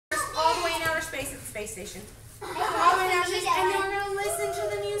space station. And then we're going to listen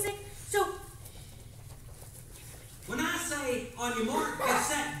to the music. So, when I say on your mark, get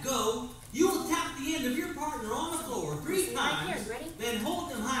set, go, you will tap the end of your partner on the floor 3 times, right here, ready? then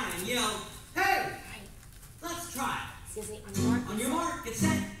hold them high and yell, hey! Right. Let's try it. Susie, on your mark, get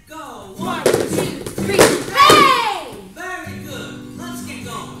set, go. 1, 2, 3, hey! Very good. Let's get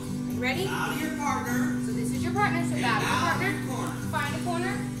going. Are you ready? Bow to your partner. So this is your partner. So bow to your partner. Find a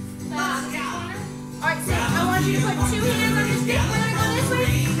corner. Bow to your corner. All right, so I want you to put 2 hands on your stick.